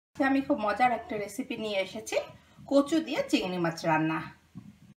আজকে আমি খুব মজার একটা রেসিপি নিয়ে এসেছি, কচু দিয়ে চিংড়ি মাছ রান্না।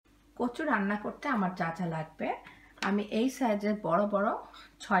 কচু রান্না করতে আমার যা যা লাগবে, আমি এই সাইজের বড় বড়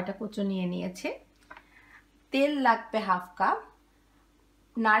 6টা কচু নিয়ে নিয়েছি। তেল লাগবে হাফ কাপ,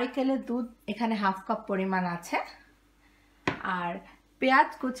 নারকেলের দুধ এখানে হাফ কাপ পরিমাণ আছে, আর পেঁয়াজ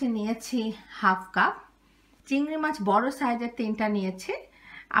কুচি নিয়েছি হাফ কাপ। চিংড়ি মাছ বড় সাইজের 3টা নিয়েছি,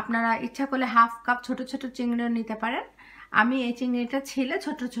 আপনারা ইচ্ছা করলে হাফ কাপ ছোট ছোট চিংড়িও নিতে পারেন। আমি এই চিংড়িটা ছিলে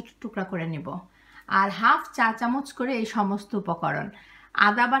ছোট ছোট টুকরা করে নিব। আর হাফ চা চামচ করে এই সমস্ত উপকরণ,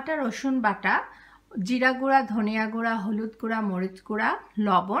 আদা বাটা, রসুন বাটা, জিরা গুঁড়া, ধনিয়া গুঁড়া, হলুদ গুঁড়া, মরিচ গুঁড়া,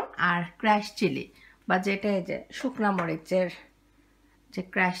 লবণ আর ক্র্যাশ চিলি, বা যেটা এই যে শুকনা মরিচের যে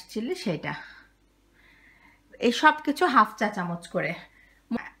ক্র্যাশ চিলি সেটা, এই সব কিছু হাফ চা চামচ করে।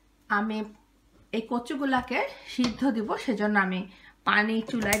 আমি এই কচুগুলাকে সিদ্ধ দিব, সেজন্য আমি পানি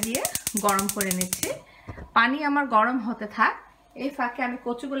চুলায় দিয়ে গরম করে নিচ্ছি। পানি আমার গরম হতে থাক, এই ফাঁকে আমি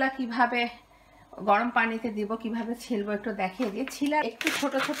কচুগুলা কিভাবে গরম পানিতে দিব, কিভাবে ছিলবো একটু দেখিয়ে দিই। ছিলা একটু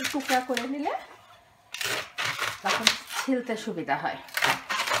ছোট ছোট টুকরা করে নিলে তখন ছিলতে সুবিধা হয়,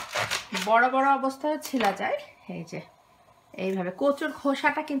 বড় বড় অবস্থায় ছিলা যায়। এই যে এইভাবে। কচুর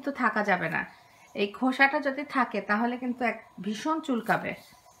খোসাটা কিন্তু থাকা যাবে না, এই খোসাটা যদি থাকে তাহলে কিন্তু এক ভীষণ চুলকাবে।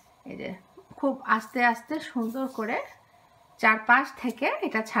 এই যে খুব আস্তে আস্তে সুন্দর করে চারপাশ থেকে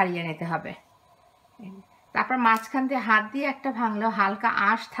এটা ছাড়িয়ে নিতে হবে। তারপর মাঝখান দিয়ে হাত দিয়ে একটা ভাঙলেও, হালকা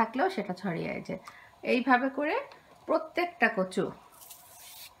আঁশ থাকলেও সেটা ছড়িয়ে যায়। এইভাবে করে প্রত্যেকটা কচু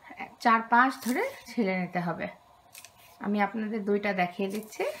চারপাশ ধরে ছিলে নিতে হবে। আমি আপনাদের দুইটা দেখিয়ে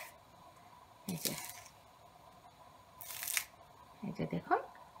দিচ্ছি। এই যে দেখুন,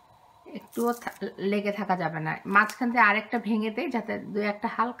 একটুও লেগে থাকা যাবে না। মাঝখান দিয়ে আরেকটা ভেঙে দেই, যাতে দুই একটা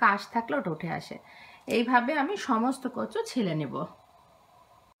হালকা আঁশ থাকলে ওটা উঠে আসে। এইভাবে আমি সমস্ত কচু ছিলে নেব।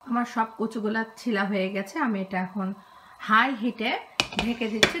 আমার সব কচুগুলা ছিলা হয়ে গেছে। আমি এটা এখন হাই হিটে ঢেকে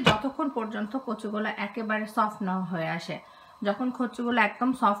দিচ্ছি যতক্ষণ পর্যন্ত কচুগুলা একেবারে সফট না হয়ে আসে। যখন কচুগুলো একদম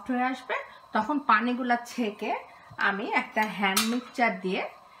সফট হয়ে আসবে তখন পানিগুলা ছেঁকে আমি একটা হ্যান্ড মিক্সচার দিয়ে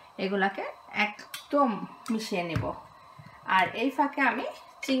এগুলাকে একদম মিশিয়ে নেব। আর এই ফাঁকে আমি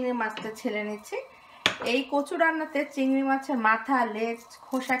চিংড়ি মাছটা ছেলে নিচ্ছি। এই কচু রান্নাতে চিংড়ি মাছের মাথা, লেজ,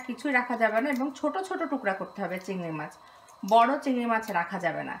 খোসা কিছুই রাখা যাবে না, এবং ছোট ছোট টুকরা করতে হবে চিংড়ি মাছ, বড় চিংড়ি মাছ রাখা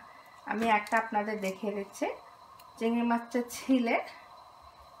যাবে না। আমি একটা আপনাদের দেখিয়ে দিচ্ছি। চিংড়ি মাছটা ছিলে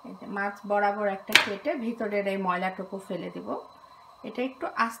এই যে মাছ বরাবর একটা কেটে ভিতরের এই ময়লাটুকু ফেলে দিব। এটা একটু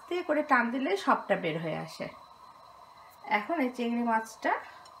আস্তে করে টান দিলে সবটা বের হয়ে আসে। এখন এই চিংড়ি মাছটা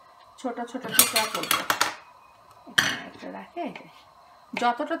ছোট ছোট টুকরা করব। একটা রাখে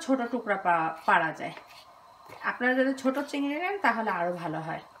যতটা ছোট টুকরা পারা যায়। আপনারা যদি ছোট চিংড়ি নেন তাহলে আরো ভালো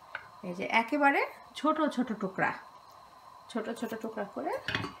হয়। এই যে একেবারে ছোট ছোট টুকরা, ছোট ছোট টুকরা করে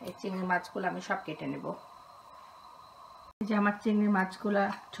এই চিংড়ি মাছগুলো আমি সব কেটে নেব। এই যে আমার চিংড়ি মাছগুলো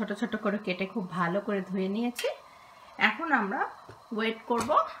ছোট ছোট করে কেটে খুব ভালো করে ধুয়ে নিয়েছি। এখন আমরা ওয়েট করব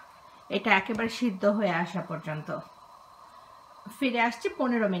এটা একেবারে সিদ্ধ হয়ে আসা পর্যন্ত। ফিরে আসছি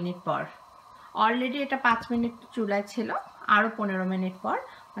 15 মিনিট পর। অলরেডি এটা 5 মিনিট চুলায় ছিল, আরও 15 মিনিট পর,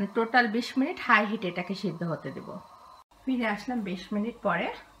 মানে টোটাল 20 মিনিট হাই হিটে এটাকে সিদ্ধ হতে দেব। ফিরে আসলাম 20 মিনিট পরে।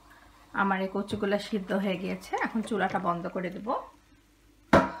 আমার এই কচুগুলো সিদ্ধ হয়ে গিয়েছে। এখন চুলাটা বন্ধ করে দেব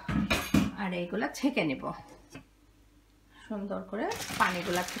আর এইগুলা ছেঁকে নেব। সুন্দর করে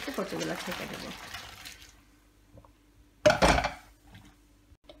পানিগুলা থেকে কচুগুলা ছেঁকে দেব।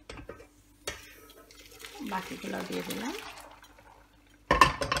 বাকিগুলো দিয়ে দিলাম,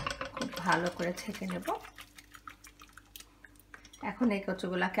 খুব ভালো করে ছেঁকে নেব। এখন এই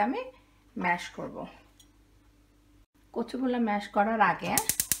কচুগুলাকে আমি ম্যাশ করব। কচুগুলা ম্যাশ করার আগে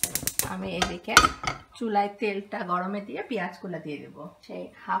আমি এদিকে চুলায় তেলটা গরমে দিয়ে পেঁয়াজগুলো দিয়ে দেব। সেই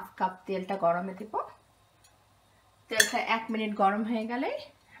হাফ কাপ তেলটা গরমে দিব। তেলটা 1 মিনিট গরম হয়ে গেলেই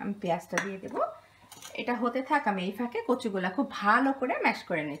আমি পেঁয়াজটা দিয়ে দেব। এটা হতে থাক, আমি এই ফাঁকে কচুগুলা খুব ভালো করে ম্যাশ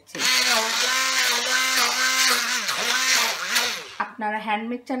করে নিচ্ছি। আপনারা হ্যান্ড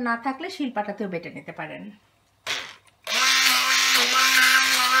মিক্সচার না থাকলে শিলপাটাতেও বেটে নিতে পারেন।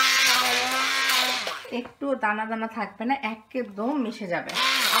 একটু দানা দানা থাকবে না, একদম মিশে যাবে।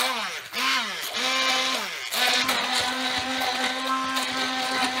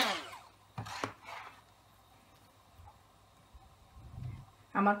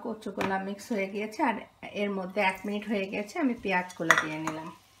 আমার কচুগুলা মিক্স হয়ে গিয়েছে আর এর মধ্যে 1 মিনিট হয়ে গেছে। আমি পেঁয়াজগুলো দিয়ে নিলাম।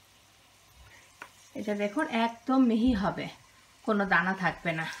 এটা দেখুন একদম মিহি হবে, কোনো দানা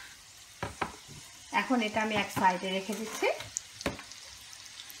থাকবে না। এখন এটা আমি এক সাইডে রেখে দিচ্ছি।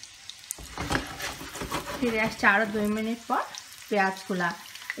 ফিরে আসছে আরও 2 মিনিট পর। পেঁয়াজগুলা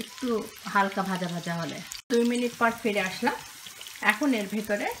একটু হালকা ভাজা ভাজা হলে 2 মিনিট পর ফিরে আসলাম। এখন এর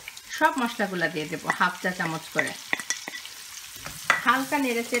ভেতরে সব মশলাগুলো দিয়ে দেবো হাফ চা চামচ করে। হালকা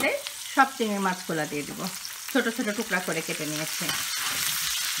নেড়ে চেড়ে সব চিংড়ি মাছগুলো দিয়ে দেবো, ছোট ছোট টুকরা করে কেটে নিয়েছি।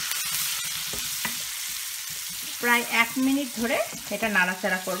 প্রায় 1 মিনিট ধরে এটা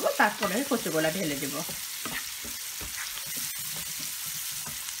নাড়াচাড়া করব, তারপরে কচুগুলো ঢেলে দেব।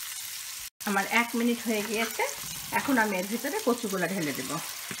 আমার 1 মিনিট হয়ে গিয়েছে, এখন আমি এর ভিতরে কচুগুলো ঢেলে দেব।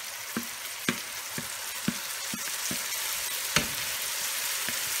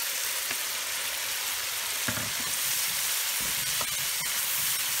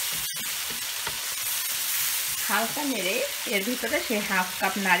 হালকা নেড়ে এর ভিতরে সেই 1/2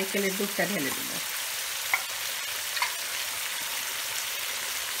 কাপ নারকেলের দুধটা ঢেলে দেব।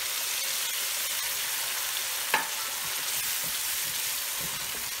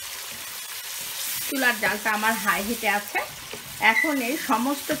 চুলার জালটা আমার হাই হিটে আছে। এখন এই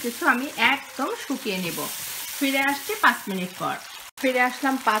সমস্ত কিছু আমি একদম শুকিয়ে নেব। ফিরে আসছি 5 মিনিট পর। ফিরে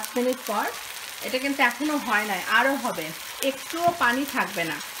আসলাম 5 মিনিট পর। এটা কিন্তু এখনো হয় নাই, আরও হবে, একটুও পানি থাকবে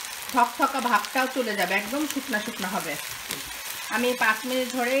না, থকথকা ভাবটাও চলে যাবে, একদম শুকনা শুকনা হবে। আমি 5 মিনিট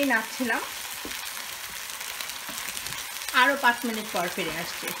ধরেই নাড়ছিলাম, আরও 5 মিনিট পর ফিরে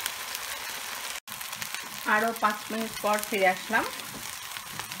আসছি। আরও 5 মিনিট পর ফিরে আসলাম।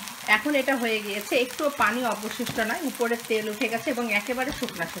 এখন এটা হয়ে গিয়েছে, একটু পানি অবশিষ্ট নয়, উপরে তেল উঠে গেছে এবং একেবারে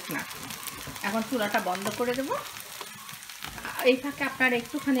শুকনা শুকনা। এখন চুলাটা বন্ধ করে দেব। এই ফাঁকে আপনারা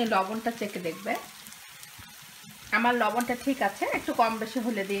একটুখানি লবণটা চেখে দেখবেন। আমার লবণটা ঠিক আছে, একটু কম বেশি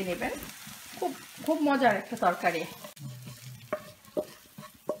হলে দিয়ে নেবেন। খুব খুব মজার একটা তরকারি।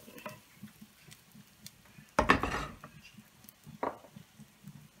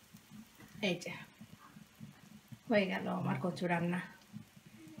 এই যে হয়ে গেল আমার কচু রান্না।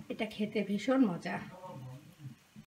 এটা খেতে ভীষণ মজা।